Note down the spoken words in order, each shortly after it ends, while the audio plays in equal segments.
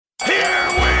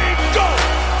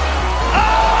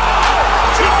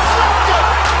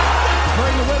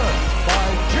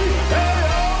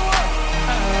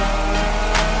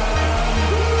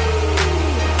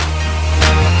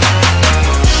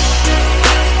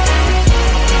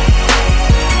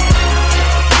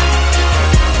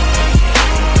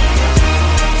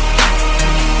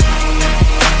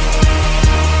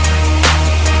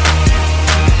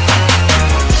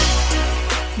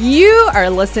are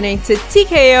listening to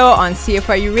TKO on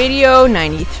CFRU Radio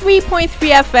 93.3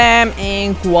 FM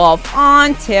in Guelph,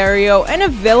 Ontario, and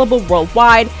available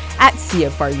worldwide at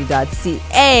CFRU.ca.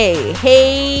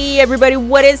 Hey everybody,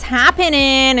 what is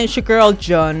happening? It's your girl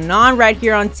Jonan right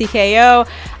here on TKO.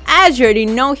 As you already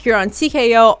know, here on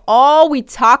TKO, all we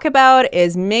talk about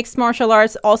is mixed martial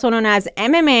arts, also known as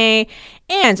MMA,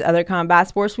 and other combat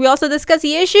sports. We also discuss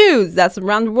the issues that's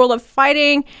around the world of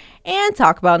fighting and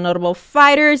talk about notable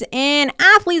fighters and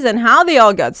athletes and how they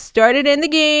all got started in the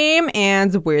game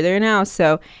and where they're now.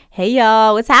 So, hey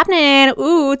y'all, what's happening?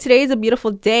 Ooh, today's a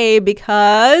beautiful day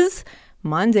because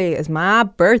Monday is my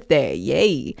birthday.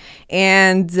 Yay.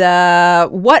 And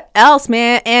what else,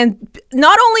 man? And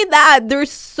not only that,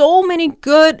 there's so many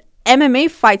good MMA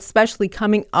fights, especially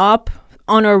coming up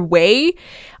on our way.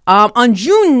 On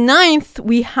June 9th,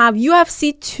 we have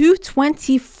UFC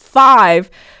 225.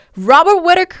 Robert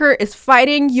Whittaker is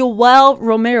fighting Yoel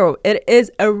Romero. It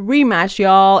is a rematch,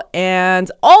 y'all.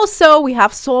 And also, we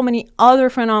have so many other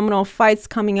phenomenal fights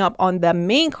coming up on the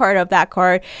main card of that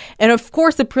card. And of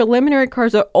course, the preliminary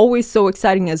cards are always so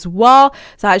exciting as well.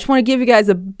 So I just want to give you guys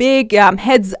a big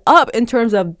heads up in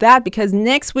terms of that, because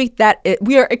next week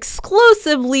we are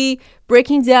exclusively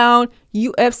breaking down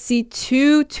UFC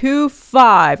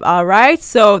 225. All right.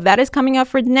 So that is coming up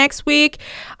for next week.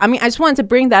 I mean, I just wanted to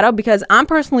bring that up because I'm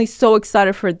personally so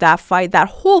excited for that fight, that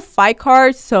whole fight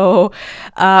card. So,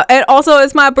 and also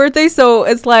it's my birthday. So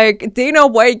it's like Dana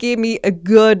White gave me a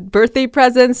good birthday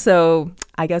present. So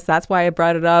I guess that's why I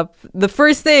brought it up the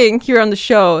first thing here on the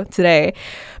show today.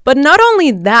 But not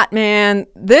only that, man,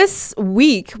 this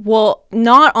week, well,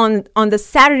 not on the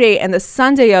Saturday and the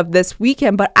Sunday of this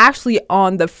weekend, but actually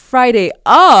on the Friday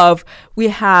of, we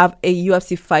have a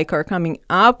UFC fight card coming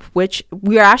up, which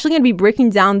we are actually going to be breaking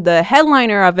down the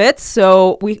headliner of it.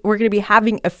 So we're going to be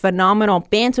having a phenomenal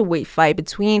bantamweight fight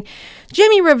between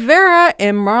Jimmy Rivera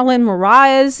and Marlon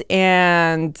Moraes.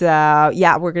 And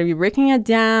yeah, we're going to be breaking it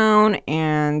down.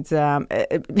 And,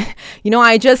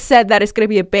 I just said that it's going to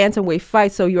be a bantamweight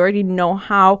fight. So you already know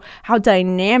how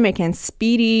dynamic and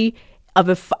speedy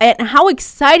of and how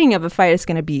exciting of a fight it's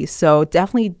going to be. So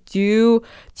definitely do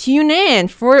tune in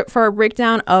for a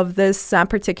breakdown of this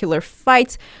particular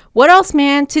fight. What else,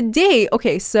 man? Today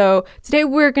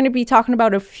we're going to be talking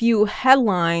about a few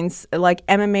headlines, like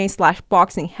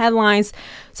MMA/boxing headlines.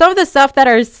 Some of the stuff that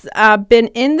has been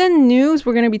in the news,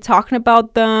 we're going to be talking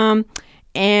about them.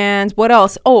 And what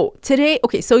else? Oh, today,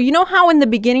 so you know how in the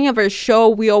beginning of our show,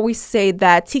 we always say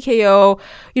that TKO,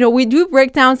 we do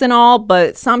breakdowns and all,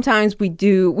 but sometimes we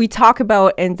talk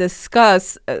about and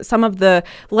discuss some of the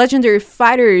legendary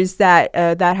fighters that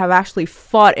have actually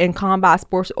fought in combat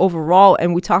sports overall,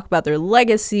 and we talk about their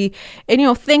legacy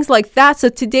and, things like that. So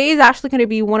today is actually going to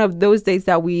be one of those days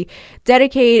that we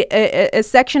dedicate a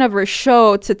section of our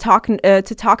show to talking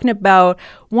about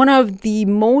one of the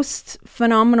most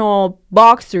phenomenal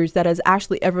boxers that has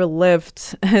actually ever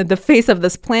lived the face of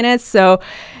this planet. So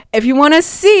if you want to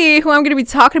see who I'm going to be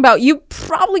talking about, you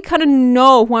probably kind of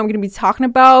know who I'm going to be talking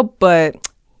about. But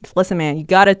listen, man, you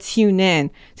got to tune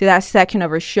in to that section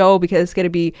of our show because it's going to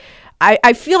be,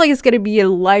 I feel like it's going to be a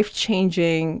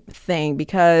life-changing thing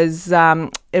because the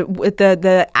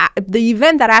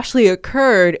event that actually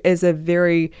occurred is a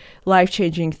very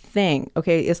life-changing thing.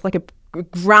 Okay, it's like a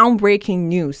groundbreaking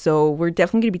news. So we're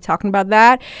definitely going to be talking about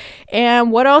that. And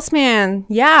what else, man?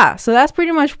 Yeah, so that's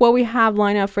pretty much what we have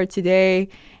lined up for today.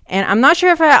 And I'm not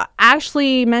sure if I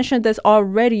actually mentioned this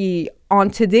already on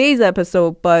today's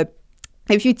episode, but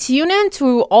if you tune in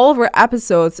to all of our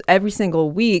episodes every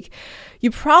single week, you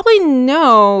probably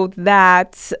know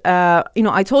that,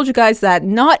 I told you guys that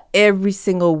not every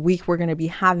single week we're going to be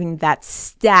having that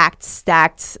stacked,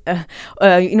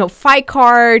 fight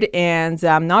card, and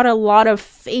not a lot of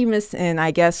famous and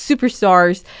I guess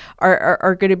superstars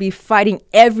are going to be fighting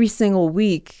every single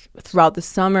week throughout the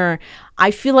summer.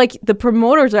 I feel like the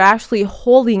promoters are actually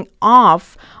holding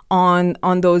off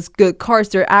on those good cards.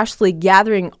 They're actually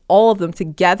gathering all of them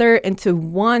together into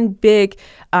one big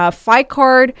fight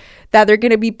card that they're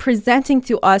going to be presenting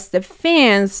to us, the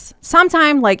fans,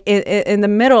 sometime like in the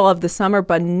middle of the summer,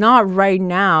 but not right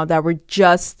now that we're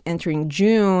just entering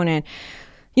June. And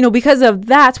because of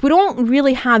that, we don't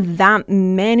really have that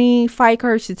many fight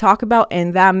cards to talk about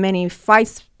and that many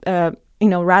fights,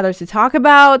 rather to talk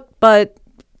about. But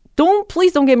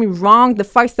please don't get me wrong. The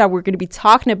fights that we're going to be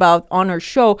talking about on our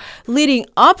show leading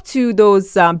up to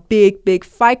those big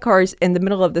fight cards in the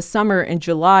middle of the summer in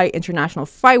July, International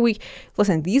Fight Week.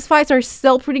 Listen, these fights are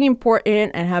still pretty important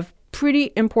and have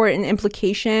pretty important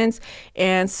implications.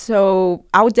 And so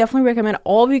I would definitely recommend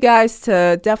all of you guys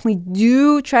to definitely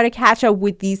do try to catch up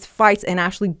with these fights and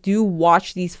actually do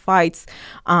watch these fights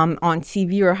on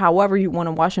TV or however you want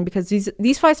to watch them, because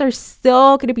these fights are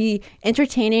still going to be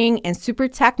entertaining and super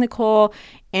technical.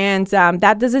 And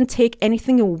that doesn't take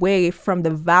anything away from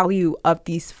the value of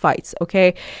these fights,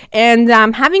 okay? And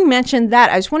having mentioned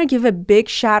that, I just want to give a big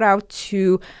shout out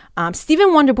to Stephen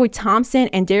Wonderboy Thompson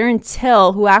and Darren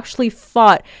Till, who actually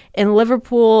fought in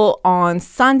Liverpool on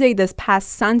Sunday, this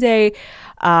past Sunday.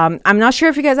 I'm not sure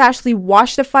if you guys actually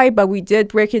watched the fight, but we did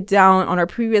break it down on our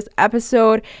previous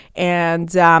episode.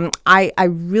 And I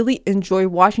really enjoyed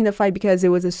watching the fight because it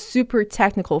was a super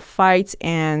technical fight.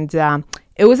 And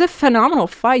it was a phenomenal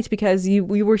fight because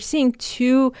we were seeing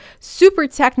two super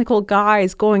technical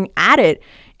guys going at it.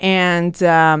 And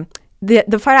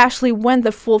the fight actually went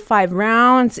the full 5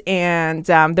 rounds. And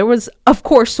there was, of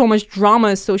course, so much drama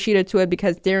associated to it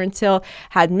because Darren Till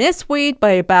had missed weight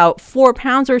by about 4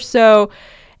 pounds or so.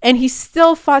 And he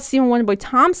still fought Stephen Wonderboy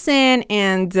Thompson.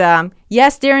 And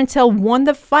yes, Darren Till won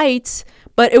the fight,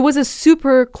 but it was a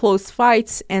super close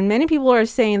fight. And many people are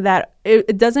saying that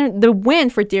the win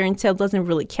for Darren Till doesn't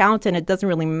really count and it doesn't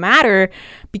really matter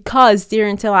because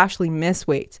Darren Till actually missed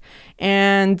weight.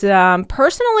 And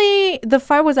personally, the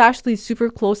fight was actually super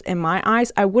close in my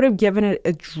eyes. I would have given it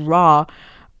a draw,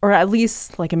 or at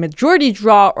least like a majority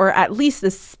draw, or at least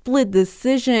a split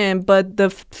decision. But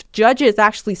the judges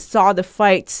actually saw the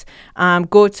fight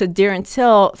go to Darren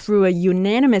Till through a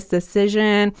unanimous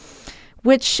decision,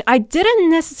 which I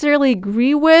didn't necessarily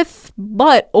agree with.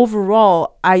 But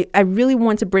overall, I really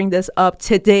want to bring this up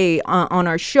today on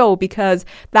our show because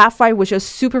that fight was just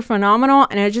super phenomenal.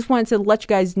 And I just wanted to let you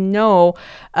guys know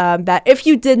that if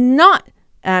you did not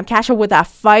catch up with that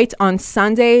fight on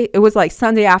Sunday, it was like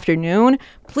Sunday afternoon,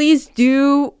 please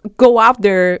do go out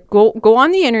there, go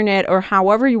on the internet or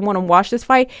however you want to watch this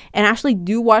fight, and actually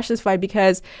do watch this fight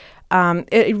because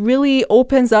it really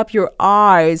opens up your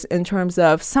eyes in terms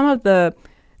of some of the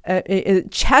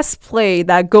chess play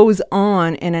that goes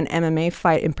on in an MMA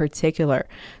fight in particular.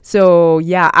 So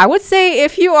yeah, I would say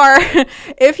if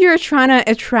you're trying to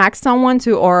attract someone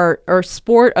to our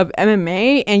sport of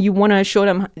MMA and you want to show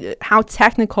them how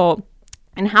technical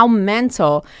and how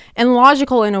mental and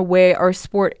logical in a way our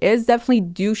sport is, definitely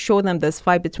do show them this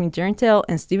fight between Darren Till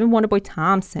and Stephen Wonderboy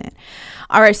Thompson.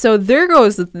 All right, so there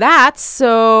goes that.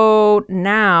 So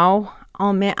now,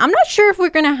 oh man, I'm not sure if we're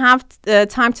going to have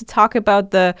time to talk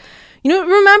about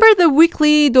remember the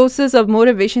weekly doses of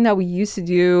motivation that we used to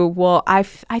do? Well, I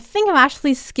think I've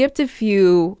actually skipped a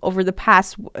few over the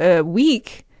past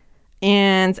week.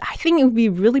 And I think it would be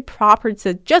really proper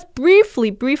to just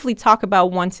briefly talk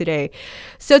about one today.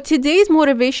 So today's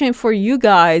motivation for you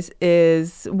guys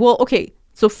is, well, okay.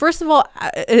 So first of all,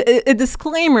 a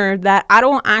disclaimer that I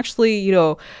don't actually,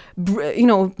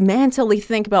 mentally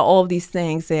think about all of these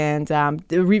things and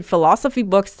read philosophy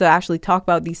books to actually talk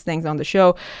about these things on the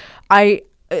show.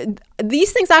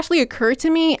 These things actually occur to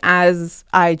me as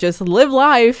I just live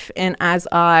life and as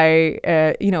I,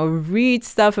 read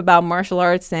stuff about martial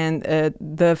arts and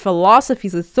the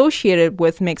philosophies associated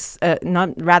with mixed,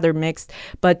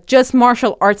 but just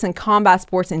martial arts and combat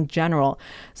sports in general.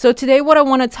 So today what I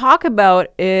want to talk about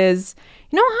is,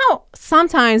 you know how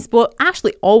sometimes, well,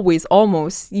 actually always,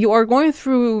 almost, you are going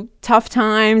through tough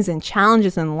times and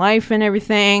challenges in life and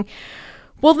everything.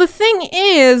 Well, the thing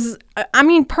is, I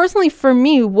mean, personally for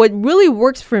me, what really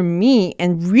works for me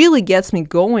and really gets me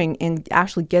going and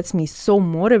actually gets me so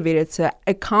motivated to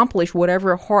accomplish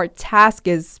whatever hard task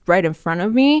is right in front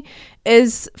of me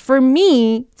is for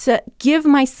me to give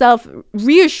myself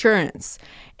reassurance.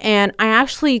 And I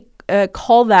actually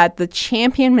call that the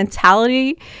champion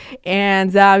mentality.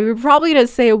 And you're probably going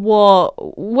to say, well,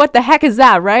 what the heck is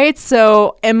that, right?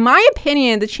 So in my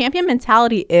opinion, the champion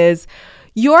mentality is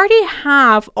you already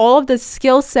have all of the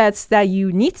skill sets that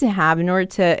you need to have in order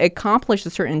to accomplish a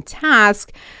certain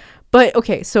task. But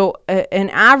okay, so an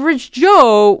average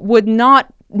Joe would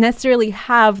not necessarily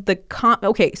have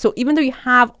so even though you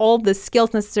have all the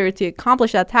skills necessary to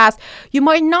accomplish that task, you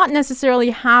might not necessarily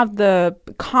have the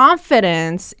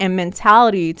confidence and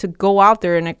mentality to go out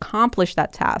there and accomplish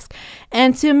that task.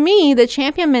 And to me, the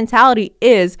champion mentality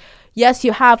is, yes,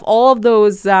 you have all of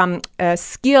those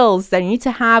skills that you need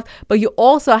to have, but you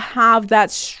also have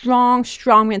that strong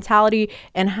mentality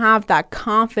and have that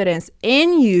confidence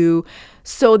in you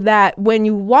so that when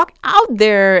you walk out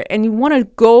there and you want to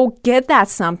go get that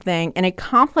something and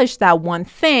accomplish that one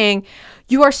thing,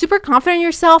 you are super confident in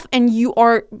yourself, and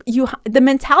the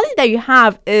mentality that you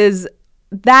have is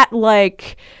that,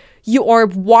 like, you are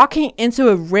walking into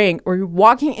a ring or you're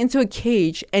walking into a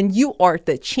cage and you are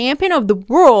the champion of the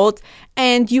world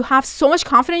and you have so much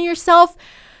confidence in yourself.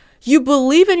 You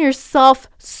believe in yourself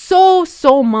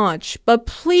so much, but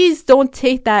please don't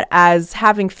take that as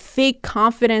having fake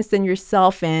confidence in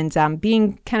yourself and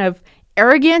being kind of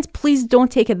arrogant. Please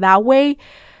don't take it that way.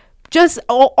 Just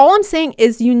all I'm saying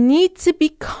is you need to be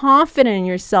confident in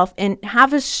yourself and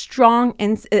have a strong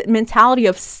mentality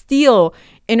of steel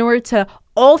in order to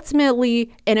ultimately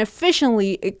and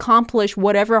efficiently accomplish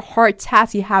whatever hard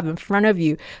task you have in front of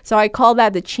you. So I call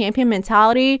that the champion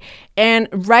mentality. And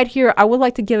right here, I would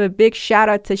like to give a big shout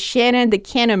out to Shannon the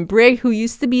Cannon Briggs, who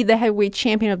used to be the heavyweight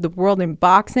champion of the world in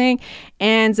boxing.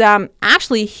 And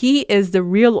actually, he is the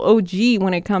real OG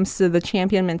when it comes to the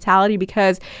champion mentality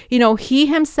because, you know, he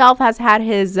himself has had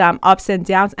his ups and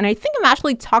downs. And I think I've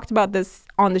actually talked about this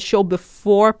on the show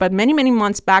before, but many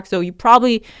months back. So you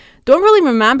probably don't really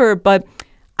remember, but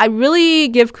I really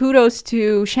give kudos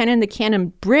to Shannon the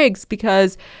Cannon Briggs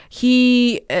because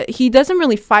he doesn't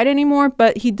really fight anymore,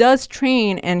 but he does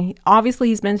train, and obviously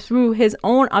he's been through his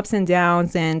own ups and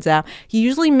downs, and he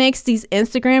usually makes these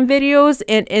Instagram videos,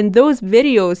 and in those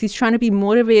videos he's trying to be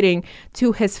motivating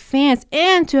to his fans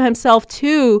and to himself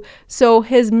too. So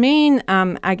his main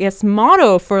I guess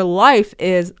motto for life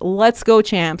is "Let's go,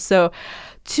 champ." So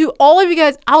to all of you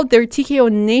guys out there,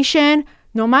 TKO Nation,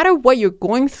 no matter what you're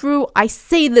going through, I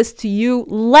say this to you,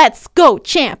 let's go,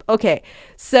 champ. Okay,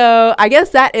 so I guess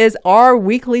that is our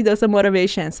weekly dose of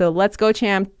motivation. So let's go,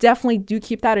 champ. Definitely do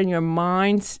keep that in your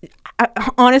mind.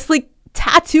 Honestly,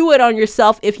 tattoo it on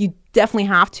yourself if you definitely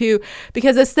have to,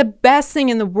 because it's the best thing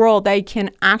in the world that you can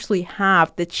actually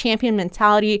have, the champion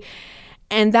mentality.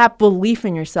 And that belief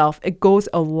in yourself, it goes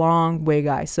a long way,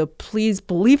 guys. So please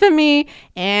believe in me.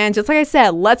 And just like I said,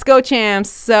 let's go, champs.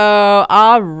 So,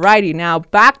 alrighty, now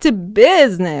back to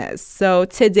business. So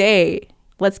today,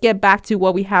 let's get back to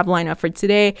what we have lined up for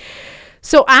today.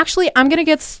 So actually, I'm going to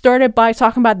get started by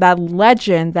talking about that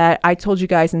legend that I told you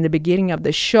guys in the beginning of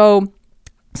the show.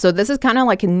 So this is kind of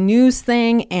like a news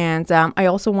thing. And I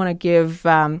also want to give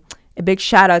a big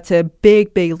shout out to a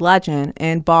big legend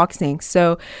in boxing.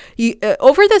 So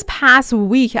over this past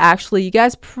week, actually, you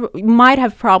guys might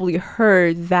have probably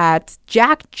heard that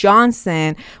Jack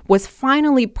Johnson was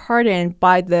finally pardoned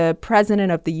by the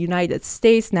president of the United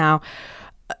States. Now,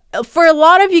 for a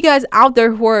lot of you guys out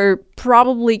there who are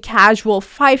probably casual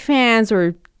fight fans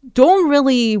or don't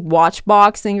really watch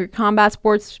boxing or combat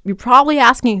sports, you're probably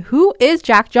asking, who is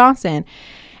Jack Johnson?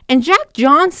 And Jack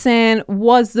Johnson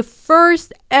was the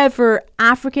first ever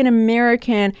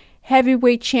African-American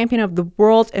heavyweight champion of the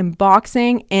world in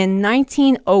boxing. In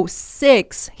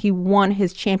 1906, he won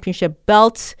his championship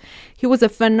belt. He was a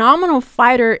phenomenal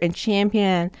fighter and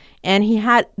champion, and he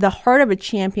had the heart of a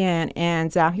champion,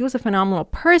 and he was a phenomenal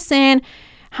person.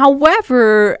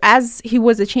 However, as he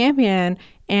was a champion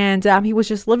and he was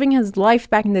just living his life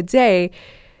back in the day,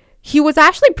 he was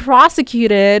actually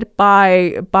prosecuted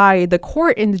by the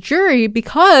court and the jury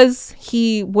because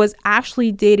he was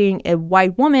actually dating a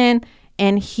white woman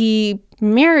and he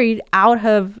married out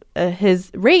of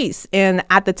his race. And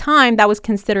at the time, that was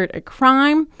considered a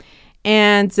crime.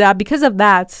 And because of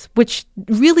that, which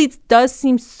really does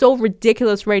seem so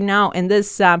ridiculous right now in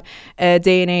this day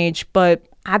and age, but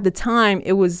at the time,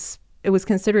 it was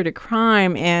considered a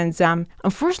crime. And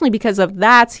unfortunately, because of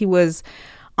that, he was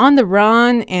on the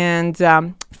run, and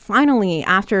finally,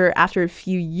 after a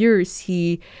few years,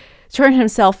 he turned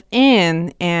himself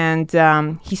in, and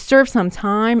he served some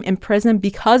time in prison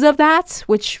because of that,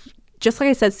 which, just like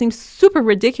I said, seems super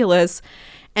ridiculous.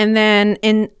 And then,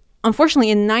 unfortunately,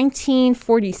 in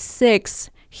 1946,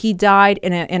 he died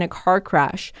in a car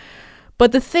crash.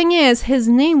 But the thing is, his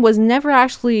name was never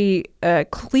actually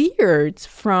cleared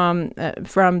from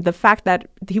the fact that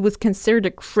he was considered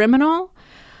a criminal.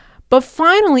 But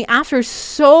finally, after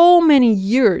so many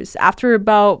years, after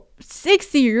about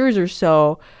 60 years or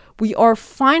so, we are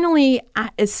finally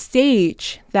at a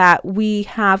stage that we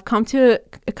have come to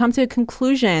a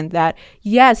conclusion that,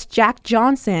 yes, Jack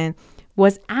Johnson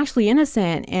was actually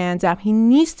innocent, and he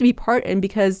needs to be pardoned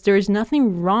because there's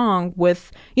nothing wrong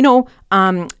with,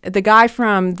 the guy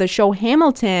from the show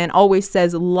Hamilton always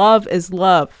says love is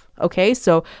love. Okay,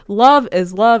 so love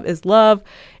is love is love,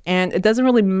 and it doesn't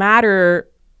really matter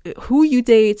who you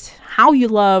date, how you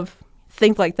love,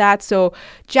 things like that. So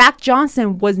Jack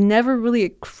Johnson was never really a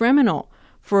criminal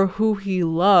for who he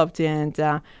loved.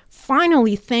 And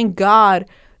finally, thank God.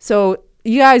 So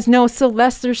you guys know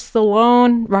Sylvester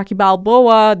Stallone, Rocky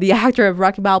Balboa, the actor of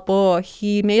Rocky Balboa,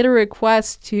 he made a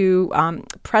request to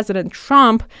President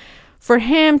Trump for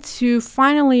him to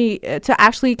finally to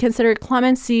actually consider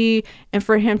clemency and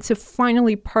for him to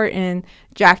finally pardon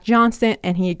Jack Johnson,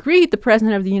 and he agreed. The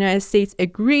president of the United States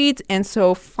agreed, and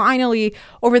so finally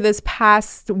over this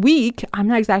past week, I'm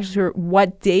not exactly sure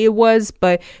what day it was,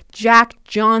 but Jack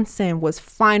Johnson was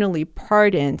finally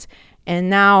pardoned, and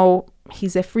now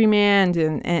he's a free man,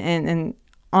 and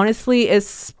honestly,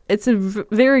 it's a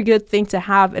very good thing to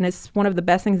have, and it's one of the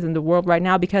best things in the world right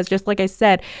now, because just like I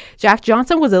said, Jack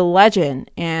Johnson was a legend,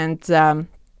 and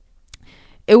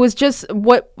it was just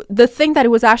the thing that he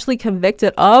was actually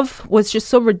convicted of was just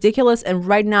so ridiculous, and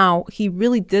right now he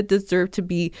really did deserve to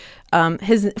be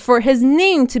for his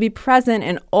name to be present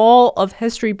in all of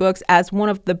history books as one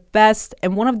of the best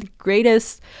and one of the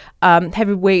greatest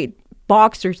heavyweight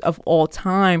boxers of all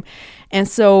time. And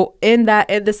so in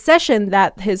the session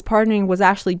that his pardoning was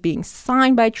actually being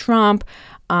signed by Trump,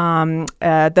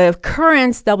 the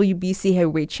current WBC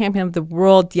heavyweight champion of the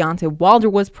world, Deontay Wilder,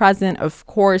 was present. Of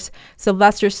course,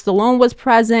 Sylvester Stallone was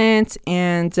present,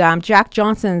 and Jack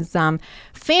Johnson's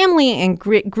family and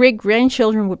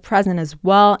great-grandchildren were present as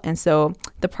well. And so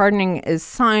the pardoning is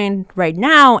signed right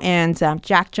now, and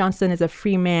Jack Johnson is a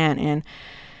free man. And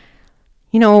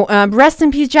rest in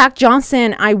peace, Jack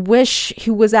Johnson. I wish he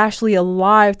was actually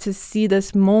alive to see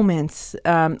this moment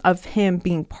of him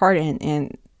being pardoned,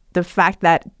 and the fact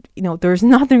that, there's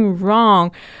nothing wrong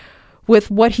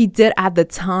with what he did at the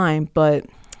time. But,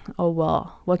 oh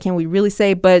well, what can we really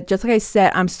say? But just like I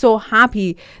said, I'm so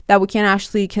happy that we can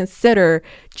actually consider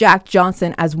Jack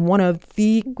Johnson as one of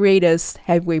the greatest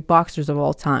heavyweight boxers of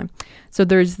all time. So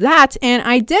there's that. And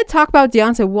I did talk about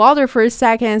Deontay Wilder for a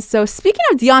second. So speaking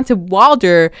of Deontay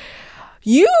Wilder,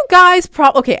 you guys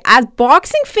as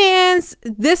boxing fans,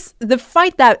 the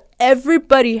fight that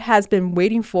everybody has been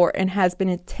waiting for and has been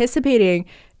anticipating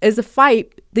is the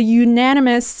fight, the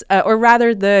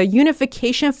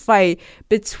unification fight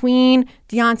between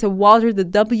Deontay Wilder, the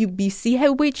WBC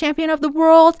heavyweight champion of the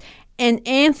world, and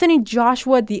Anthony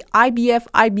Joshua, the IBF,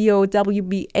 IBO,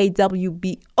 WBA,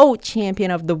 WBO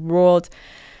champion of the world.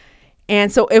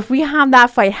 And so if we have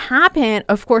that fight happen,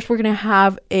 of course, we're going to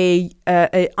have a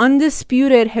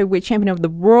undisputed heavyweight champion of the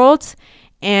world.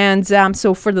 And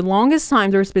so for the longest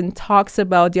time, there's been talks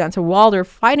about Deontay Wilder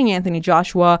fighting Anthony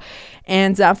Joshua.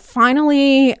 And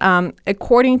finally,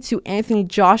 according to Anthony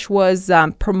Joshua's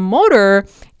promoter,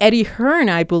 Eddie Hearn,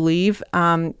 I believe,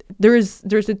 there's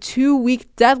a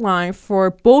 2-week deadline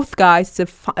for both guys to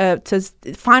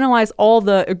finalize all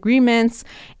the agreements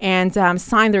and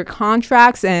sign their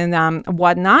contracts and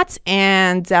whatnot.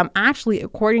 And actually,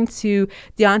 according to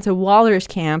Deontay Wilder's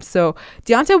camp, so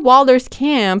Deontay Wilder's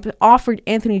camp offered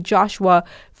Anthony Joshua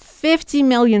 $50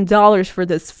 million for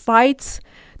this fight,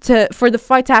 for the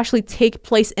fight to actually take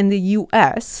place in the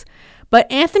U.S., but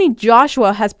Anthony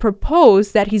Joshua has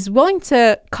proposed that he's willing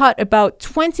to cut about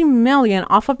 $20 million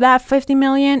off of that $50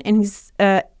 million, and he's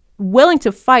willing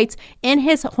to fight in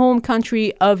his home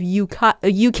country of UK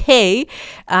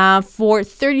for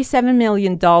 $37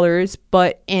 million,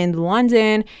 but in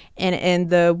London and in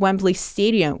the Wembley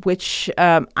Stadium, which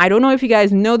I don't know if you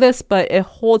guys know this, but it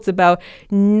holds about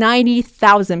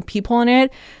 90,000 people in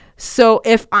it. So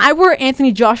if I were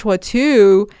Anthony Joshua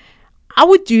too, I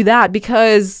would do that,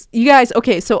 because you guys,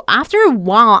 so after a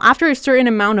while, after a certain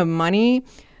amount of money,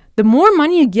 the more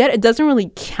money you get, it doesn't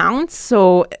really count.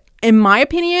 So in my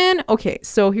opinion,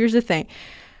 so here's the thing.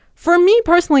 For me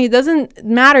personally, it doesn't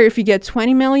matter if you get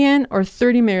 20 million or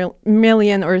 30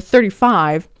 million or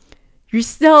 35, you're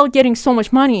still getting so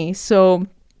much money. So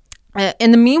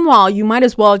in the meanwhile, you might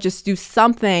as well just do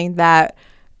something that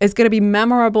is going to be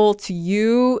memorable to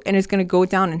you, and it's going to go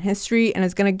down in history, and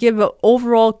it's going to give an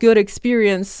overall good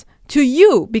experience to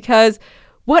you, because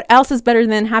what else is better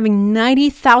than having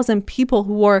 90,000 people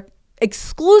who are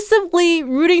exclusively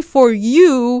rooting for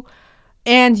you,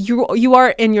 and you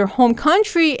are in your home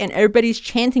country and everybody's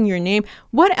chanting your name?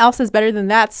 What else is better than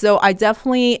that? So I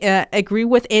definitely agree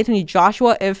with Anthony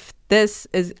Joshua. If this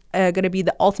is going to be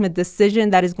the ultimate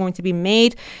decision that is going to be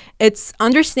made, it's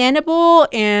understandable.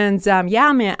 And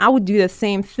I would do the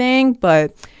same thing.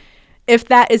 But if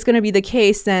that is going to be the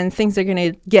case, then things are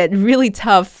going to get really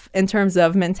tough in terms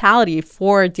of mentality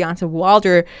for Deontay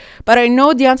Wilder. But I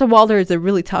know Deontay Wilder is a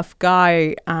really tough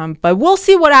guy. But we'll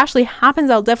see what actually happens.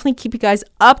 I'll definitely keep you guys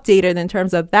updated in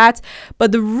terms of that.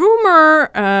 But the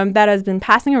rumor that has been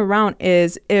passing around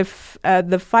is if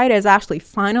the fight is actually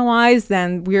finalized,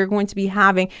 then we're going to be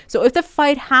having... So if the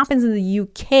fight happens in the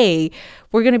UK,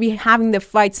 we're going to be having the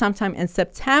fight sometime in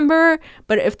September.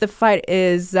 But if the fight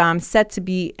is set to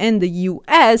be in the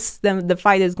US, then the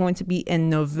fight is going to be in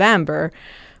November.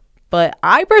 But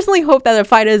I personally hope that the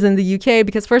fight is in the UK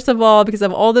because, first of all, because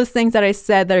of all those things that I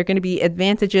said that are going to be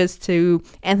advantages to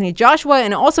Anthony Joshua,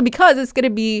 and also because it's going to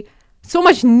be so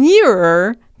much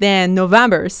nearer than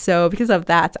November. So because of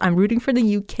that, I'm rooting for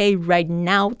the UK right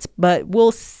now, but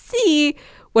we'll see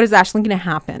what is actually going to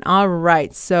happen. All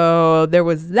right, so there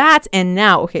was that. And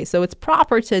now, okay, so it's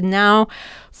proper to now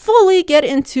fully get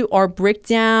into our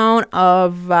breakdown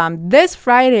of this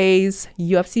Friday's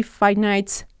UFC Fight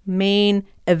Night main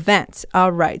event.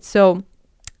 All right, so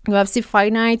UFC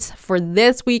Fight Night for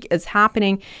this week is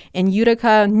happening in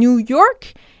Utica, New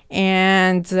York.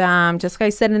 And just like I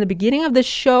said in the beginning of the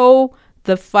show,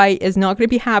 the fight is not going to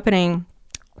be happening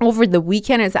over the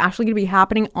weekend. It's actually going to be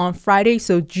happening on Friday,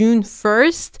 so June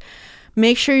 1st.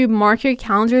 Make sure you mark your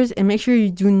calendars and make sure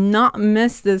you do not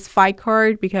miss this fight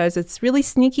card because it's really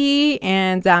sneaky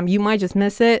and you might just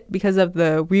miss it because of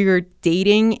the weird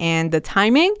dating and the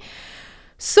timing.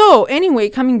 So anyway,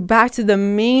 coming back to the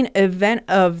main event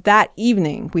of that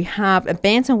evening, we have a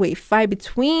bantamweight fight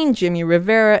between Jimmy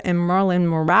Rivera and Marlon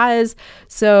Moraes.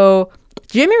 So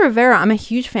Jimmy Rivera, I'm a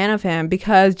huge fan of him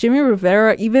because Jimmy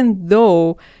Rivera, even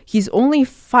though he's only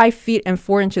 5 feet and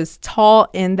 4 inches tall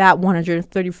in that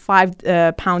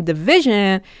 135 pound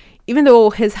division, even though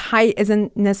his height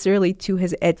isn't necessarily to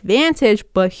his advantage,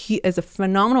 but he is a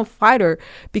phenomenal fighter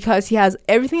because he has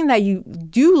everything that you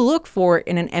do look for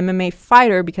in an MMA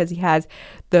fighter because he has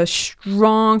the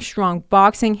strong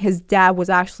boxing. His dad was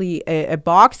actually a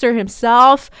boxer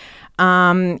himself.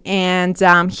 And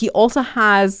he also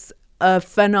has a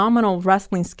phenomenal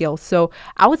wrestling skill. So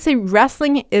I would say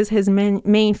wrestling is his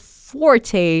main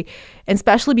forte, and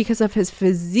especially because of his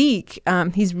physique.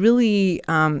 He's really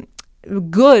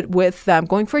good with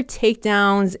going for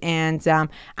takedowns and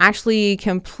actually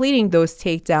completing those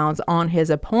takedowns on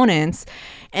his opponents.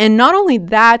 And not only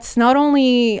that, not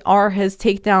only are his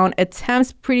takedown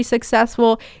attempts pretty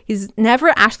successful, he's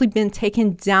never actually been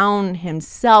taken down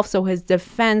himself. So his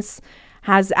defense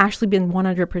has actually been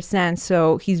 100%.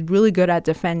 So he's really good at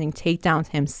defending takedowns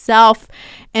himself.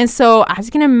 And so as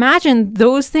you can imagine,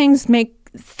 those things make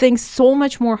things so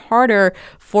much more harder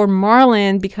for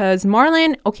Marlon because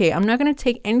Marlon, okay, I'm not going to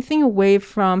take anything away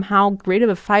from how great of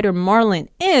a fighter Marlon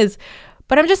is,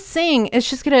 but I'm just saying it's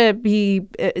just going to be,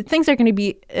 things are going to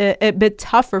be a bit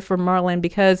tougher for Marlon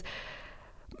because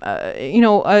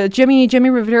Jimmy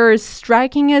Rivera's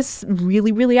striking is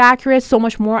really accurate, so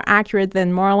much more accurate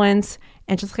than Marlon's.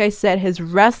 And just like I said, his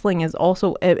wrestling is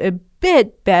also a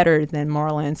bit better than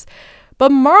Marlon's.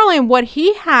 But Marlon, what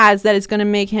he has that is going to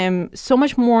make him so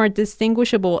much more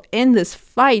distinguishable in this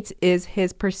fight is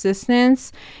his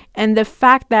persistence and the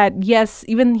fact that, yes,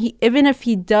 even if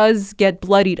he does get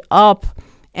bloodied up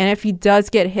and if he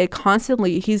does get hit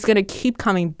constantly, he's going to keep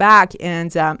coming back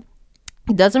and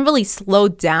he doesn't really slow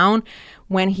down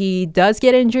when he does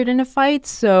get injured in a fight.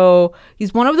 So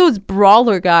he's one of those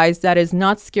brawler guys that is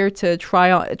not scared to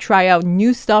try out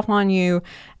new stuff on you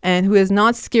and who is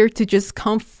not scared to just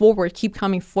come forward, keep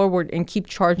coming forward and keep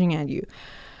charging at you.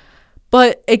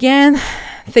 But again,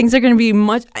 things are going to be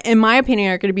in my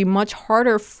opinion, are going to be much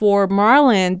harder for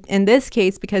Marlon in this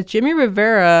case because Jimmy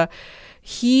Rivera,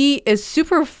 he is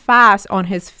super fast on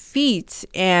his feet.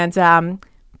 And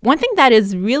one thing that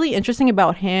is really interesting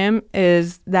about him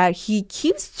is that he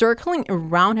keeps circling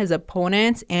around his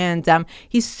opponent and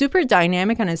he's super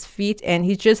dynamic on his feet and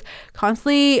he's just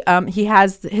constantly, he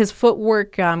has his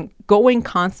footwork going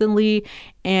constantly.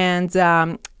 And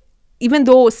even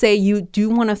though, say, you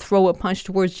do want to throw a punch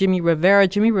towards Jimmy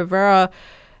Rivera,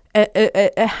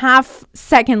 a half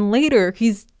second later,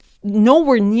 he's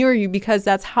nowhere near you because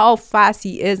that's how fast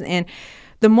he is. And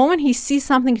the moment he sees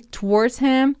something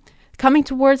coming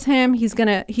towards him, he's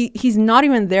not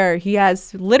even there. He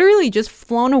has literally just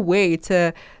flown away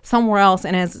to somewhere else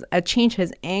and has changed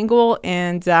his angle.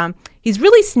 And he's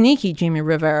really sneaky, Jimmy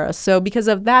Rivera. So because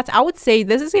of that, I would say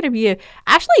this is going to be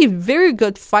actually a very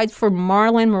good fight for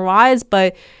Marlon Moraes.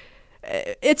 But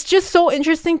it's just so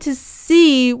interesting to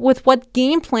see with what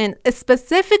game plan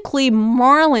specifically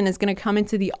Marlon is going to come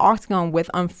into the octagon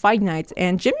with on fight nights.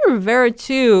 And Jimmy Rivera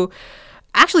too.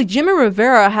 Actually, Jimmy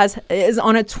Rivera is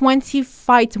on a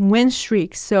 20-fight win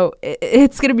streak. So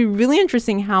it's going to be really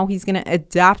interesting how he's going to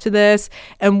adapt to this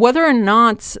and whether or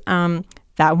not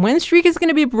that win streak is going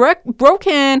to be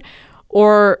broken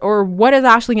or what is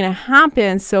actually going to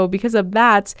happen. So because of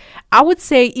that, I would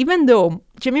say even though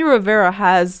Jimmy Rivera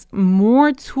has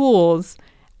more tools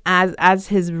as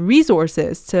his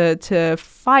resources to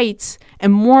fight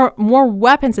and more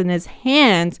weapons in his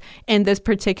hands in this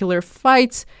particular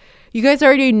fight, you guys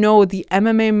already know the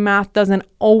MMA math doesn't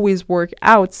always work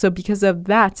out. So because of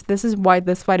that, this is why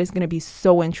this fight is going to be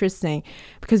so interesting,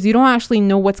 because you don't actually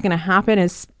know what's going to happen,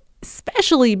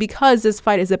 especially because this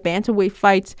fight is a bantamweight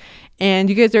fight. And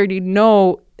you guys already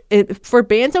know for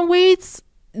bantamweights,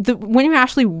 when you're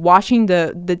actually watching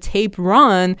the tape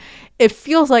run, it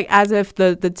feels like as if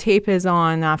the tape is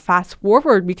on fast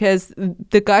forward, because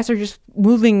the guys are just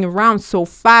moving around so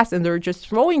fast and they're just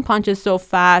throwing punches so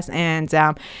fast, and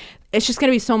it's just going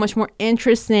to be so much more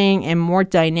interesting and more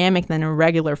dynamic than a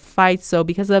regular fight. So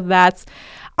because of that,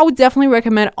 I would definitely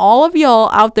recommend all of y'all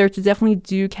out there to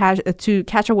definitely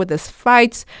catch up with this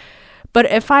fight. But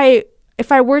if I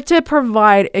were to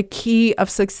provide a key of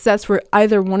success for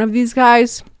either one of these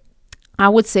guys, I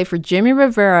would say for Jimmy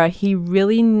Rivera, he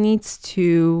really needs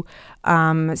to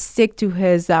stick to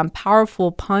his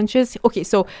powerful punches. Okay,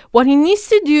 so what he needs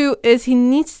to do is he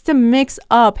needs to mix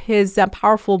up his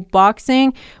powerful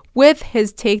boxing with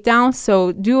his takedowns.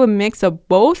 So do a mix of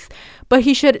both, but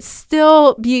he should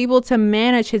still be able to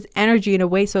manage his energy in a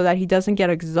way so that he doesn't get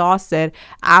exhausted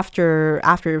after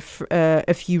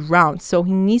a few rounds. So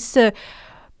he needs to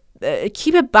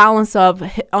keep a balance of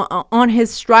on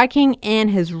his striking and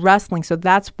his wrestling. So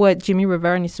that's what Jimmy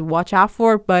Rivera needs to watch out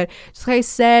for. But just like I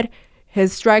said,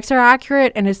 his strikes are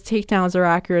accurate and his takedowns are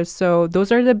accurate. So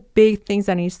those are the big things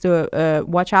that he needs to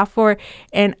watch out for.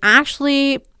 And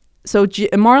actually, so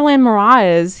Marlon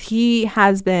Moraes, he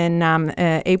has been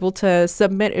able to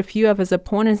submit a few of his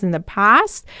opponents in the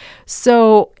past.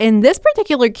 So in this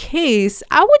particular case,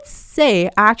 I would say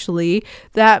actually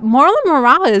that Marlon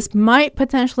Moraes might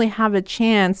potentially have a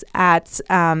chance at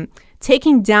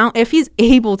taking down, if he's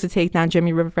able to take down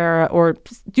Jimmy Rivera, or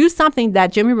do something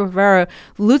that Jimmy Rivera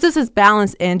loses his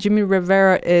balance and Jimmy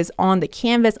Rivera is on the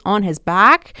canvas on his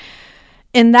back.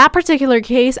 In that particular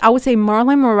case, I would say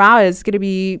Marlon Moraes is going to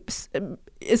be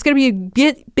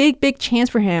a big chance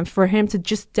for him to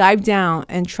just dive down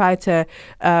and try to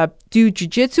do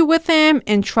jiu-jitsu with him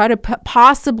and try to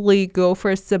possibly go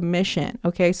for a submission.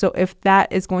 Okay, so if that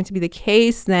is going to be the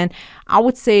case, then I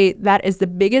would say that is the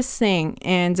biggest thing.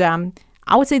 And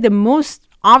I would say the most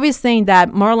obvious thing that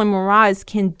Marlon Moraes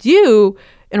can do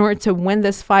in order to win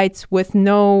this fight with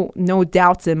no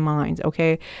doubts in mind.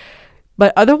 Okay.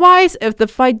 But otherwise, if the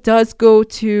fight does go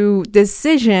to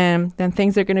decision, then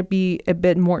things are going to be a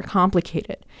bit more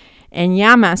complicated. And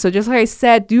yeah, man, so just like I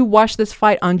said, do watch this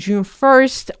fight on June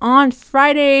 1st on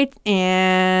Friday.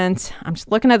 And I'm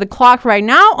just looking at the clock right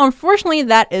now. Unfortunately,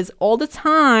 that is all the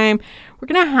time we're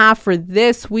going to have for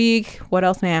this week. What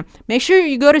else, man? Make sure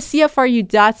you go to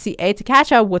cfru.ca to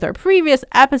catch up with our previous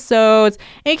episodes.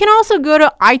 And you can also go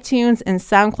to iTunes and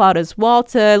SoundCloud as well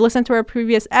to listen to our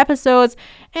previous episodes.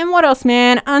 And what else,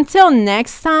 man? Until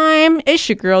next time, it's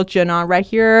your girl, Janan, right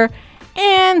here.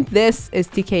 And this is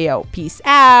TKO. Peace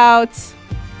out.